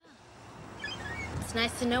It's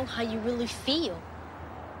nice to know how you really feel.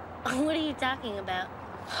 What are you talking about?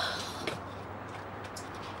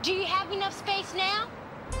 Do you have enough space now?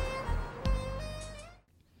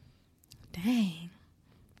 Dang.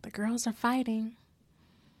 The girls are fighting.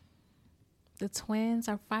 The twins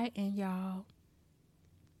are fighting, y'all.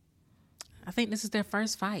 I think this is their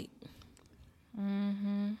first fight.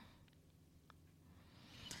 Well,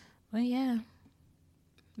 yeah.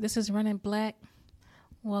 This is Running Black.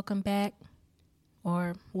 Welcome back.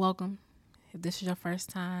 Or welcome if this is your first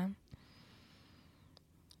time.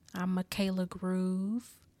 I'm Michaela Groove.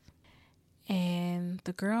 And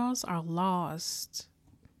the girls are lost.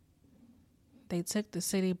 They took the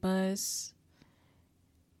city bus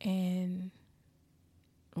and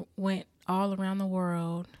went all around the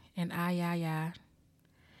world and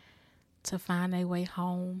to find their way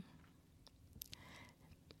home.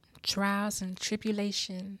 Trials and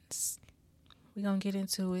tribulations. We're going to get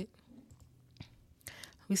into it.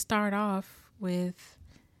 We start off with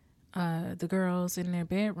the girls in their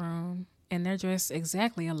bedroom, and they're dressed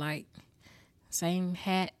exactly alike. Same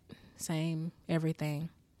hat, same everything.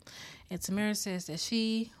 And Tamara says that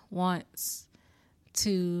she wants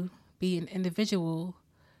to be an individual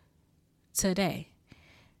today.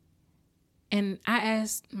 And I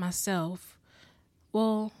asked myself,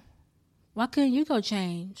 well, why couldn't you go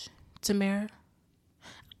change, Tamara?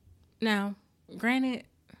 Now, granted,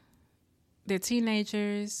 they're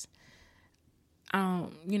teenagers. I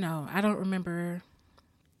don't remember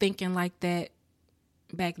thinking like that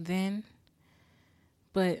back then.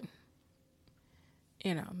 But,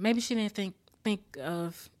 maybe she didn't think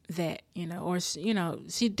of that, or,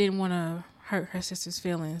 she didn't want to hurt her sister's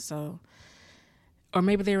feelings. So, or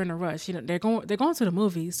maybe they were in a rush. They're going to the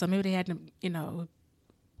movies. So maybe they had to,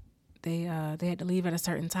 they had to leave at a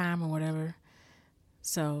certain time or whatever.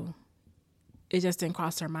 So it just didn't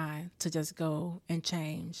cross her mind to just go and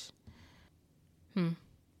change.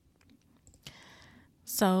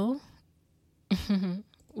 So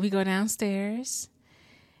we go downstairs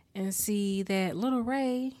and see that little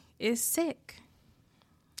Ray is sick.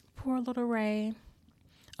 Poor little Ray.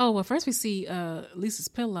 Oh, well, first we see Lisa's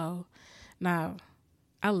pillow. Now,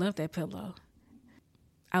 I love that pillow.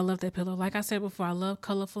 Like I said before, I love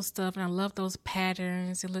colorful stuff, and I love those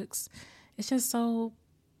patterns. It's just so,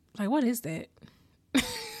 like, what is that?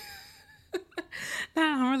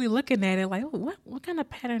 Now I'm really looking at it like, oh, what kind of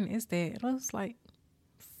pattern is that? It looks like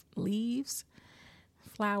leaves,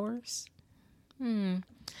 flowers.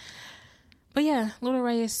 But yeah, little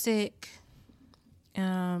Ray is sick.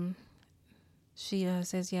 She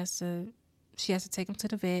says she has to take him to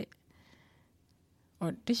the vet.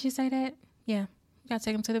 Or did she say that? Yeah. Gotta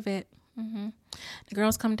take him to the vet. The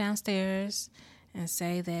girls come downstairs and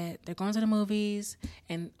say that they're going to the movies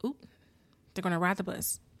and they're going to ride the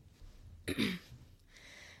bus.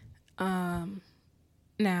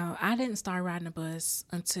 Now, I didn't start riding the bus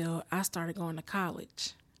until I started going to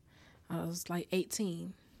college. I was like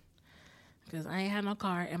 18 because I ain't had no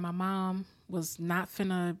car, and my mom was not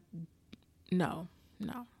finna. No.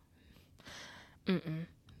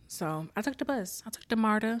 So I took the bus. I took the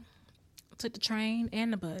MARTA. Took the train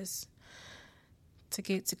and the bus to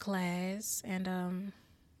get to class, and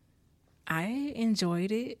I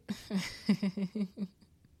enjoyed it.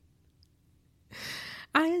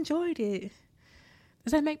 I enjoyed it.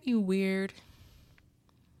 Does that make me weird?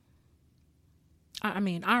 I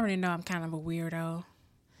mean, I already know I'm kind of a weirdo,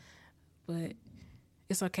 but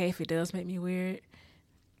it's okay if it does make me weird.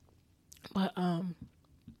 But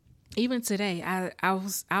even today,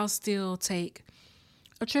 I'll still take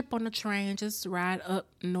a trip on the train, just ride up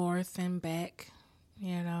north and back,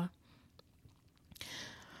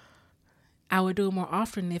 I would do it more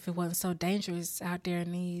often if it wasn't so dangerous out there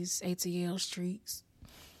in these ATL streets.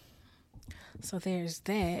 So there's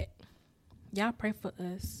that. Y'all pray for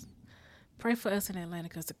us. Pray for us in Atlanta,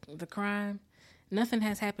 because the crime, nothing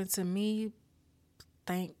has happened to me,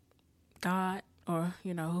 thank God, or,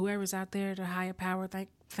 whoever's out there, the higher power,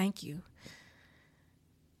 thank you.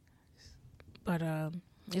 But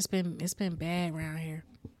it's been bad around here.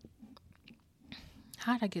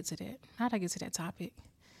 How'd I get to that topic?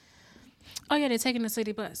 Oh yeah, they're taking the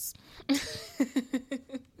city bus.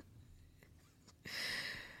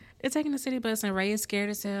 They're taking the city bus, and Ray is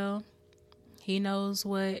scared as hell. He knows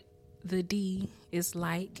what the D is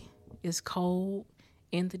like. It's cold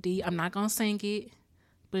in the D. I'm not gonna sing it,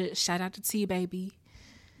 but shout out to T Baby.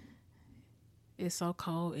 It's so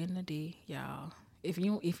cold in the D, y'all. If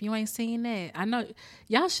you ain't seen that, I know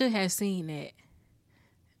y'all should have seen that.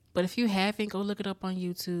 But if you haven't, go look it up on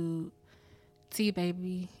YouTube. T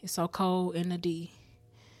Baby, it's so cold in the D.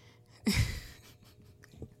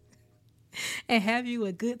 and have you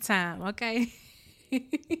a good time, okay?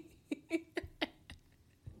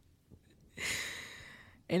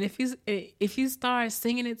 And if you start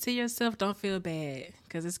singing it to yourself, don't feel bad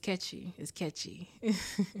because it's catchy. It's catchy.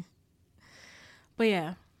 But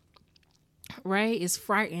yeah, Ray is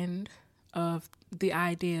frightened of the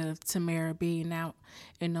idea of Tamara being out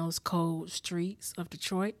in those cold streets of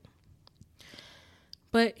Detroit.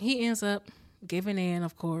 But he ends up giving in,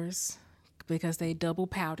 of course, because they double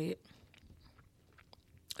pouted.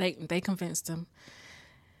 They convinced him.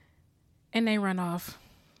 And they run off.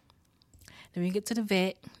 Then we get to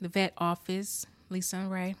the vet office, Lisa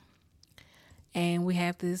and Ray. And we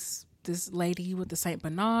have this lady with the St.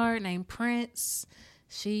 Bernard named Prince.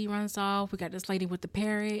 She runs off. We got this lady with the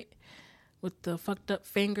parrot with the fucked up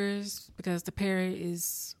fingers because the parrot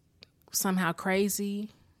is somehow crazy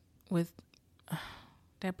with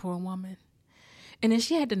that poor woman. And then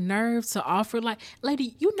she had the nerve to offer, like,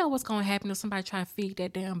 lady, you know what's going to happen if somebody try to feed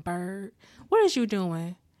that damn bird. What is you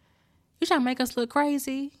doing? You trying to make us look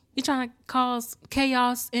crazy? You trying to cause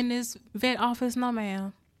chaos in this vet office? No,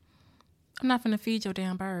 ma'am. I'm not finna feed your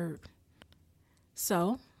damn bird.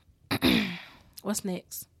 So, what's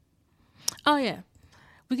next? Oh, yeah.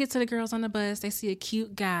 We get to the girls on the bus. They see a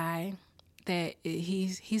cute guy that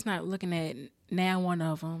he's not looking at now one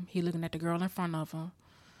of them. He's looking at the girl in front of him.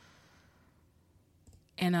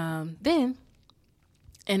 And then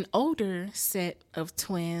an older set of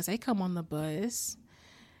twins, they come on the bus.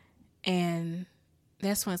 And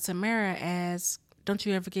that's when Tamara asks, don't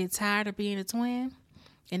you ever get tired of being a twin?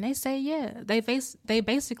 And they say, yeah. They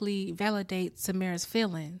basically validate Tamara's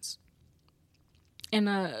feelings. And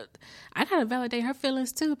I gotta validate her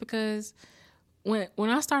feelings too, because when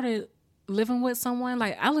I started living with someone,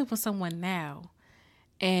 like I live with someone now,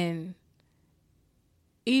 and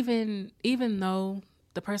even though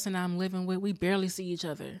the person I'm living with, we barely see each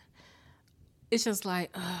other, it's just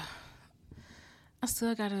like I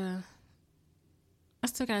still gotta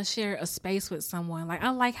share a space with someone. Like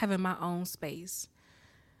I like having my own space,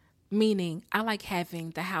 meaning I like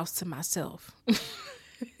having the house to myself.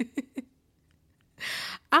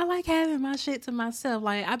 I like having my shit to myself.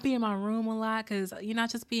 Like, I be in my room a lot because, you know, I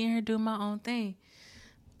just be in here doing my own thing.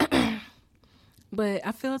 But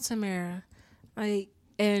I feel Tamara. Like,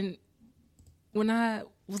 and when I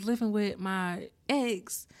was living with my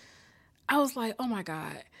ex, I was like, oh my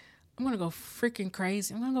God, I'm going to go freaking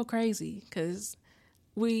crazy. I'm going to go crazy because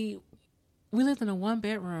we lived in a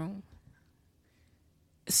 1-bedroom.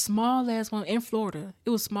 Small ass one in Florida. It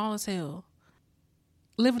was small as hell.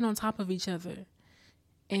 Living on top of each other.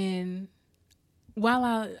 And while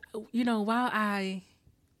I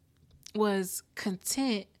was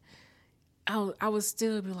content, I would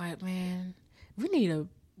still be like, man, we need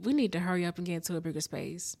to hurry up and get into a bigger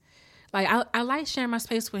space. Like I like sharing my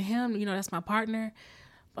space with him, you know, that's my partner.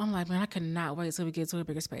 But I'm like, man, I could not wait till we get to a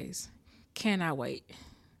bigger space. Cannot wait.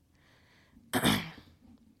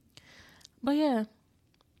 But yeah.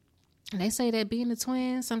 They say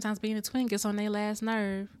that sometimes being a twin gets on their last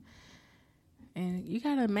nerve. And you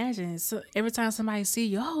gotta imagine, so every time somebody see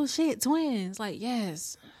you, oh shit, twins. Like,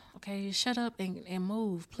 yes. Okay, shut up and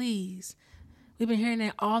move, please. We've been hearing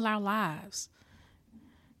that all our lives.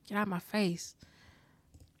 Get out of my face.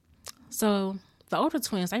 So the older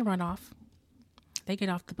twins, they run off. They get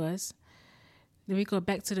off the bus. Then we go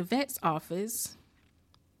back to the vet's office.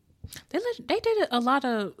 They did a lot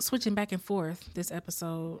of switching back and forth this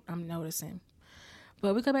episode, I'm noticing.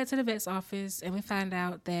 But we go back to the vet's office and we find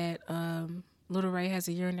out that little Ray has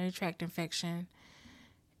a urinary tract infection,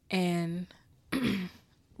 and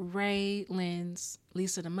Ray lends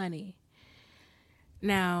Lisa the money.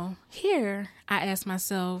 Now, here, I ask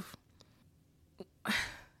myself,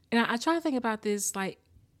 and I try to think about this like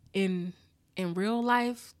in real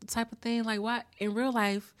life type of thing. Like, why in real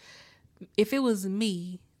life, if it was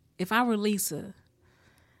me, if I were Lisa,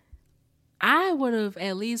 I would have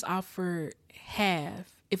at least offered half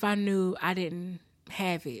if I knew I didn't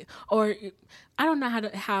have it. Or I don't know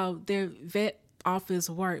how their vet office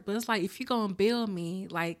work, but it's like, if you're gonna bill me,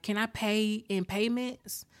 like, can I pay in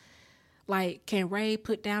payments? Like, can Ray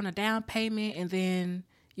put down a down payment and then,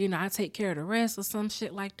 you know, I take care of the rest or some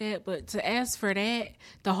shit like that? But to ask for that,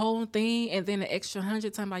 the whole thing, and then an extra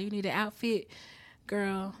 100 talking about you need an outfit,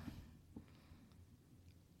 girl,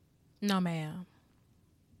 no ma'am.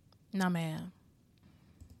 No ma'am.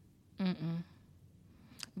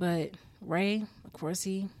 But Ray, of course,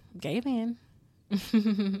 he gave in.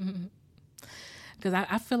 Because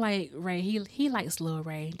I feel like Ray, he likes Lil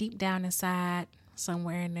Ray. Deep down inside,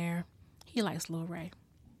 somewhere in there, he likes Lil Ray.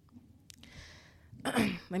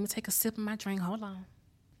 Let me take a sip of my drink. Hold on.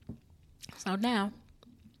 So now,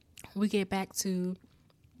 we get back to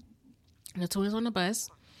the twins on the bus,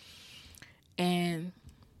 and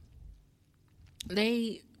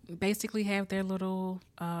they basically have their little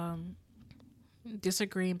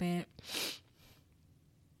disagreement,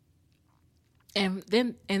 and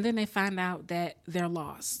then they find out that they're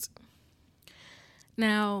lost.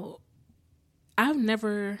 Now, I've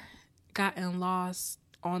never gotten lost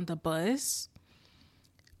on the bus.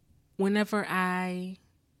 Whenever I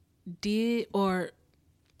did, or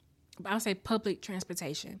I'll say public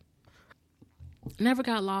transportation, never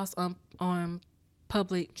got lost on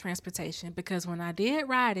public transportation, because when I did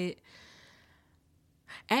ride it,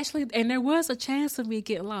 actually, and there was a chance of me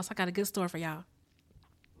getting lost. I got a good story for y'all.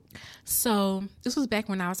 So this was back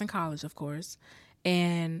when I was in college, of course,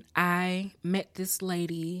 and I met this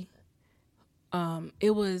lady. I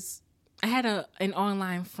had an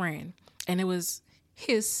online friend, and it was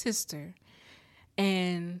his sister,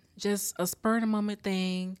 and just a spur of the moment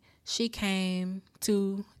thing. She came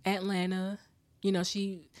to Atlanta. You know,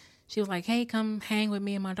 she was like, "Hey, come hang with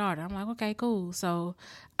me and my daughter." I'm like, "Okay, cool." So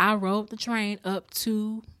I rode the train up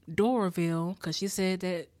to Doraville, because she said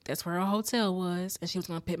that that's where her hotel was, and she was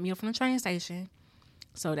going to pick me up from the train station.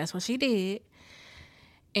 So that's what she did.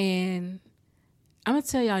 And I'm going to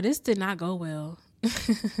tell y'all, this did not go well.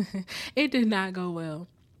 It did not go well.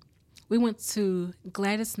 We went to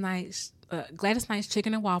Gladys Knight's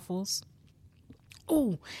Chicken and Waffles.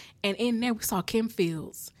 Oh, and in there we saw Kim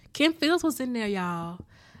Fields. Kim Fields was in there, y'all.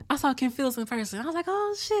 I saw Kim Fields in person. I was like,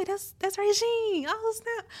 "Oh shit, that's Regine. Oh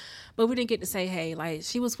snap!" But we didn't get to say hey. Like,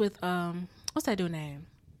 she was with what's that dude name?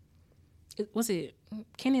 Was it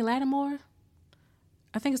Kenny Lattimore?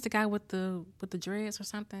 I think it's the guy with the dreads or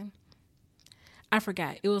something. I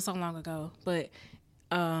forgot. It was so long ago, but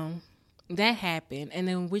that happened. And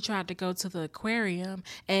then we tried to go to the aquarium,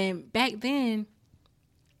 and back then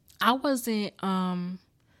I wasn't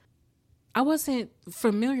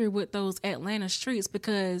familiar with those Atlanta streets,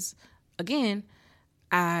 because again,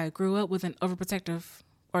 I grew up with an overprotective,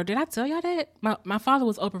 or did I tell y'all that? My father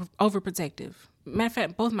was overprotective. Matter of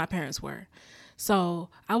fact, both my parents were. So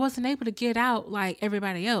I wasn't able to get out like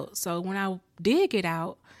everybody else. So when I did get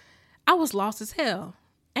out, I was lost as hell.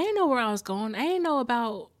 I didn't know where I was going. I ain't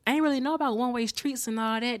really know about one-way streets and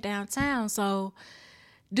all that downtown. So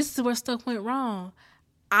this is where stuff went wrong.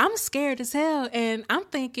 I'm scared as hell, and I'm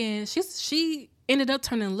thinking she ended up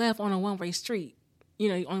turning left on a one-way street. You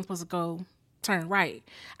know, you're only supposed to go turn right.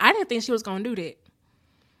 I didn't think she was going to do that.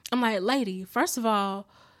 I'm like, "Lady, first of all,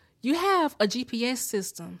 you have a GPS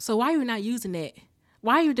system, so why are you not using that?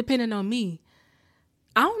 Why are you depending on me?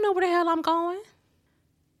 I don't know where the hell I'm going.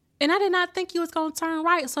 And I did not think you was going to turn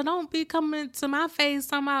right, so don't be coming to my face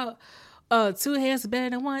talking about two heads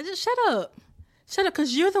better than one. Just shut up. Shut up,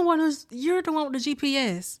 because you're the one with the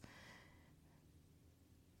GPS.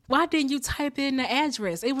 Why didn't you type in the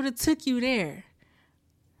address? It would have took you there."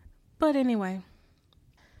 But anyway,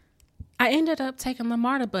 I ended up taking the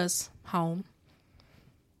MARTA bus home,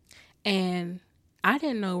 and I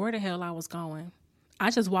didn't know where the hell I was going.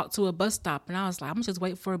 I just walked to a bus stop, and I was like, "I'm going to just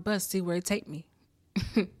wait for a bus, see where it take me."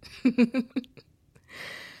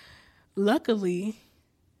 Luckily,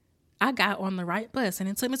 I got on the right bus, and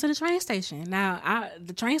it took me to the train station. Now,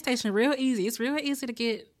 the train station real easy. It's real easy to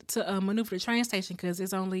get to maneuver the train station, because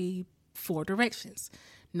it's only 4 directions: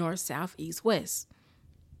 north, south, east, west.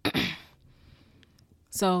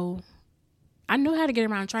 So I knew how to get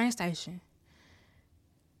around the train station.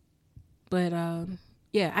 But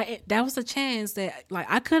yeah, that was a chance that, like,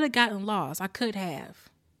 I could have gotten lost. I could have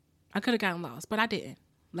gotten lost, but I didn't.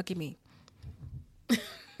 Lucky me.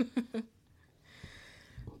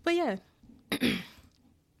 But yeah, we're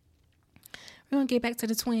going to get back to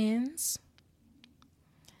the twins.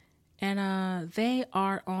 And they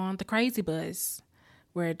are on the crazy bus,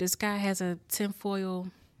 where this guy has a tinfoil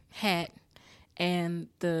hat, and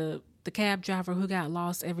the cab driver who got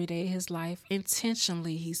lost every day of his life,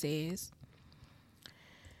 intentionally, he says.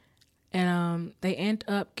 And they end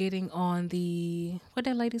up getting on the, what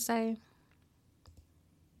did that lady say?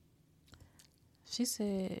 She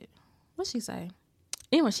said, what'd she say?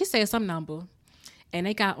 Anyway, she said some number. And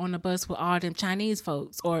they got on the bus with all them Chinese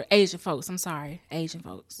folks, or Asian folks. I'm sorry, Asian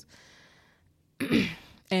folks.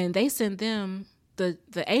 And they send them, the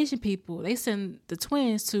Asian people, they send the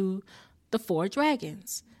twins to the Four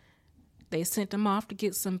Dragons. They sent them off to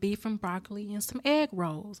get some beef and broccoli and some egg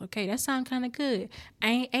rolls. Okay, that sounds kind of good. I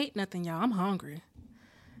ain't ate nothing, y'all. I'm hungry.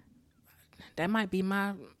 That might be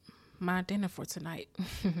my dinner for tonight.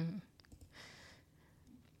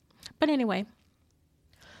 But anyway,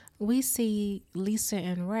 we see Lisa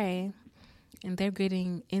and Ray, and they're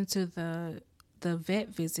getting into the vet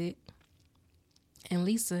visit. And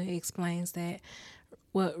Lisa explains that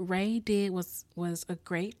what Ray did was a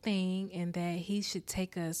great thing, and that he should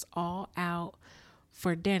take us all out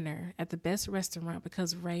for dinner at the best restaurant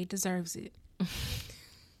because Ray deserves it.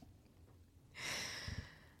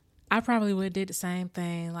 I probably would have did the same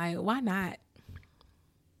thing. Like, why not?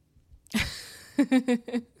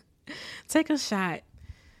 Take a shot.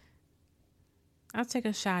 I'll take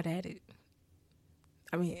a shot at it.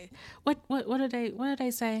 I mean, what do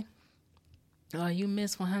they say? Oh, you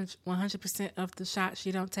miss 100% of the shots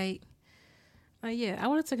you don't take. Like, yeah, I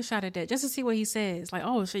would have took a shot at that just to see what he says. Like,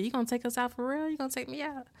 oh shit, you gonna take us out for real? You gonna take me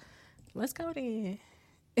out? Let's go then.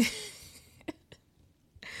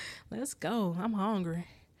 Let's go. I'm hungry.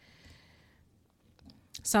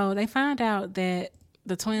 So they find out that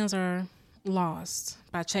the twins are lost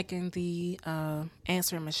by checking the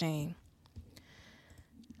answering machine.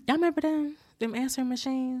 Y'all remember them answering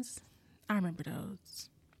machines? I remember those.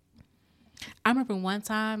 I remember one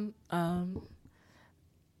time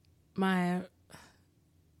my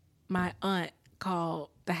aunt called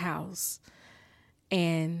the house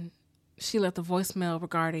and she left a voicemail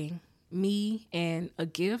regarding me and a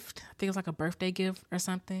gift. I think it was like a birthday gift or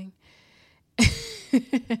something.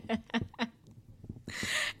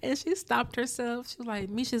 And she stopped herself. She was like,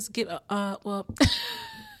 Misha's get well.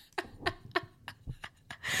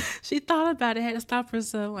 She thought about it, had to stop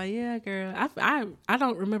herself. Like, yeah, girl. I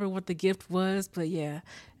don't remember what the gift was, but yeah,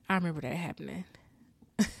 I remember that happening.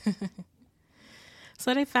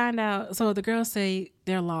 So they find out. So the girls say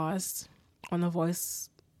they're lost on the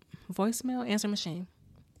voicemail answer machine,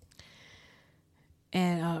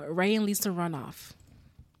 and Ray and Lisa run off.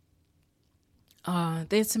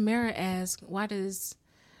 Then Tamara asks, "Why does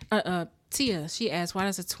Tia?" She asks, "Why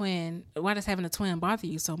does having a twin bother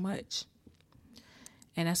you so much?"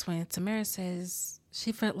 And that's when Tamara says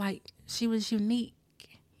she felt like she was unique.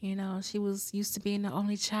 You know, she was used to being the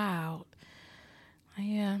only child.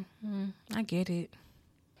 Yeah, I get it.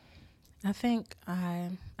 I think I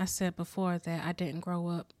said before that I didn't grow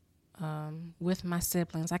up with my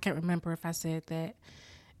siblings. I can't remember if I said that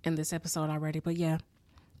in this episode already, but yeah,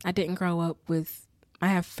 I didn't grow up with. I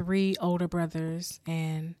have 3 older brothers,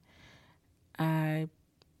 and I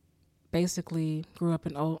basically grew up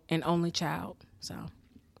an only child. So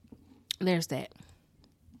there's that.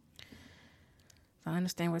 So I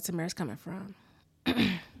understand where Tamara's coming from.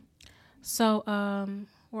 So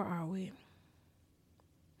where are we?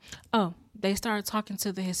 Oh, they started talking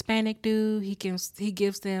to the Hispanic dude. He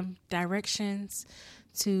gives them directions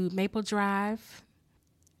to Maple Drive.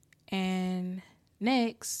 And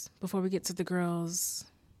next, before we get to the girls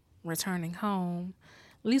returning home,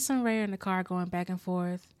 Lisa and Ray are in the car going back and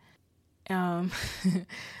forth.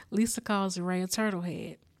 Lisa calls Ray a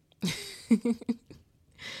turtlehead.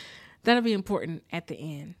 That'll be important at the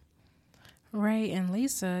end. Ray and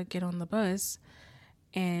Lisa get on the bus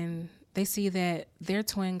and they see that their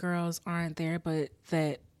twin girls aren't there, but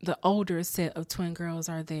that the older set of twin girls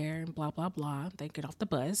are there, and blah, blah, blah. They get off the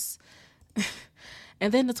bus.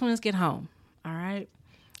 And then the twins get home, all right?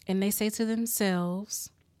 And they say to themselves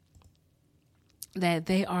that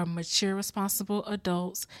they are mature, responsible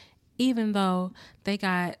adults, even though they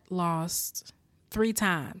got lost 3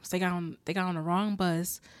 times. They got on the wrong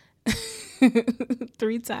bus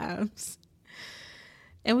 3 times.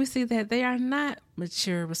 And we see that they are not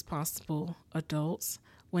mature, responsible adults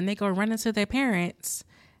when they go run into their parents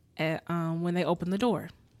when they open the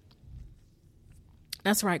door.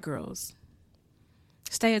 That's right, girls.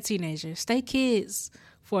 Stay a teenager. Stay kids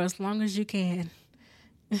for as long as you can.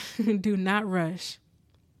 Do not rush.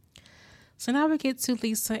 So now we get to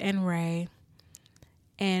Lisa and Ray.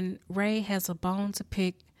 And Ray has a bone to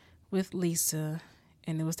pick with Lisa.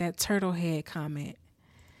 And it was that turtle head comment.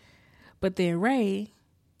 But then Ray,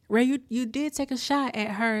 you did take a shot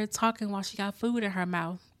at her talking while she got food in her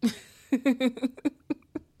mouth.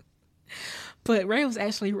 But Ray was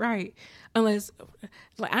actually right. Unless,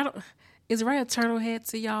 is Ray a turtle head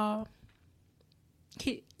to y'all?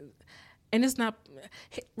 Ray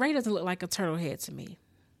doesn't look like a turtle head to me.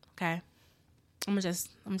 Okay? I'm gonna just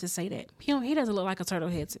say that. He doesn't look like a turtle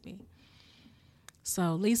head to me.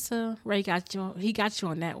 So Lisa, Ray got you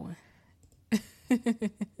on that one.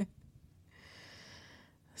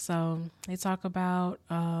 So they talk about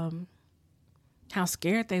how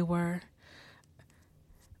scared they were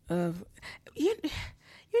of you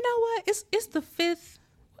know what? It's the fifth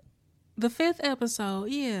episode,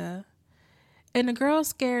 yeah. And the girl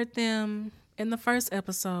scared them in the first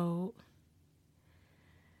episode.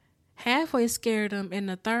 Halfway scared them in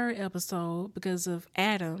the 3rd episode because of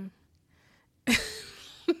Adam.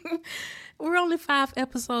 We're only 5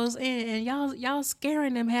 episodes in, and y'all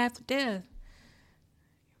scaring them half to death.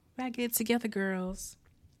 Gotta get it together, girls.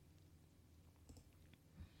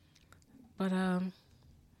 But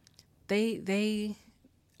they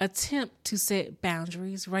attempt to set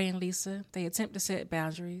boundaries. Ray and Lisa, they attempt to set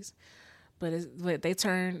boundaries, but they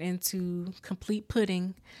turn into complete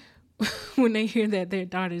pudding when they hear that their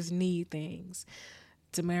daughters need things.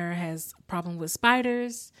 Tamara has a problem with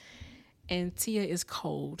spiders, and Tia is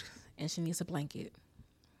cold, and she needs a blanket.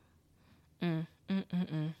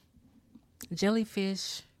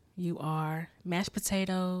 Jellyfish, you are. Mashed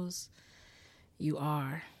potatoes, you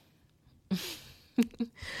are.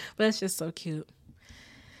 But it's just so cute.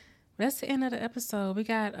 That's the end of the episode. We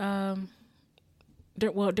got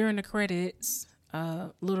during the credits,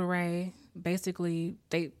 Little Ray, basically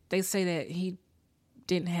they say that he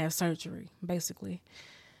didn't have surgery, basically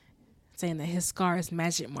saying that his scar is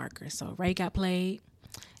magic marker. So Ray got played,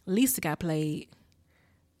 Lisa got played.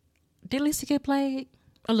 Did Lisa get played?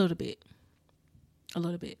 A little bit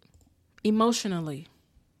emotionally.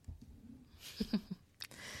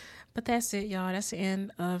 But that's it, y'all. That's the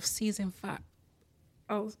end of season 5.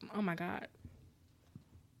 Oh my God.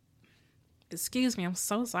 Excuse me. I'm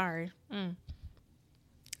so sorry.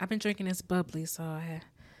 I've been drinking this bubbly, so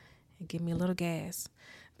it give me a little gas.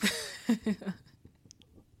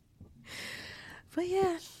 But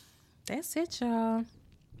yeah, that's it, y'all.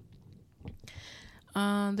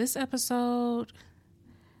 This episode,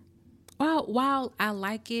 while I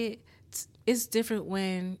like it, it's different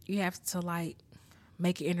when you have to like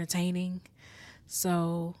make it entertaining.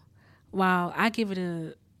 So while I give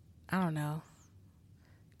it I don't know,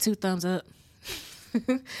 2 thumbs up,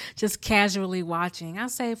 just casually watching, I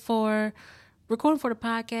say for recording for the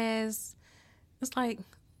podcast, it's like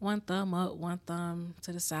 1 thumb up, 1 thumb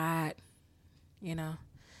to the side. You know,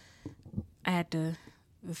 I had to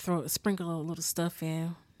sprinkle a little stuff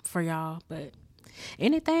in for y'all, but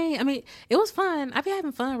anything, I mean, it was fun. I be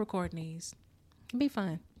having fun recording these. It'd be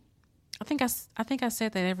fun. I think I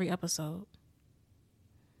said that every episode,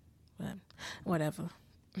 but whatever.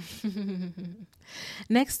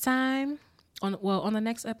 Next time on the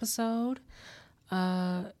next episode,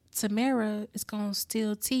 Tamara is gonna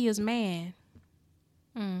steal Tia's man.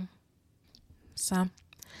 So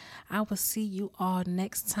I will see you all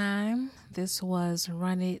next time. This was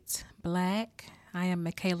Run It Black. I am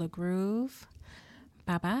Michaela Groove.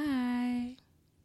 Bye bye.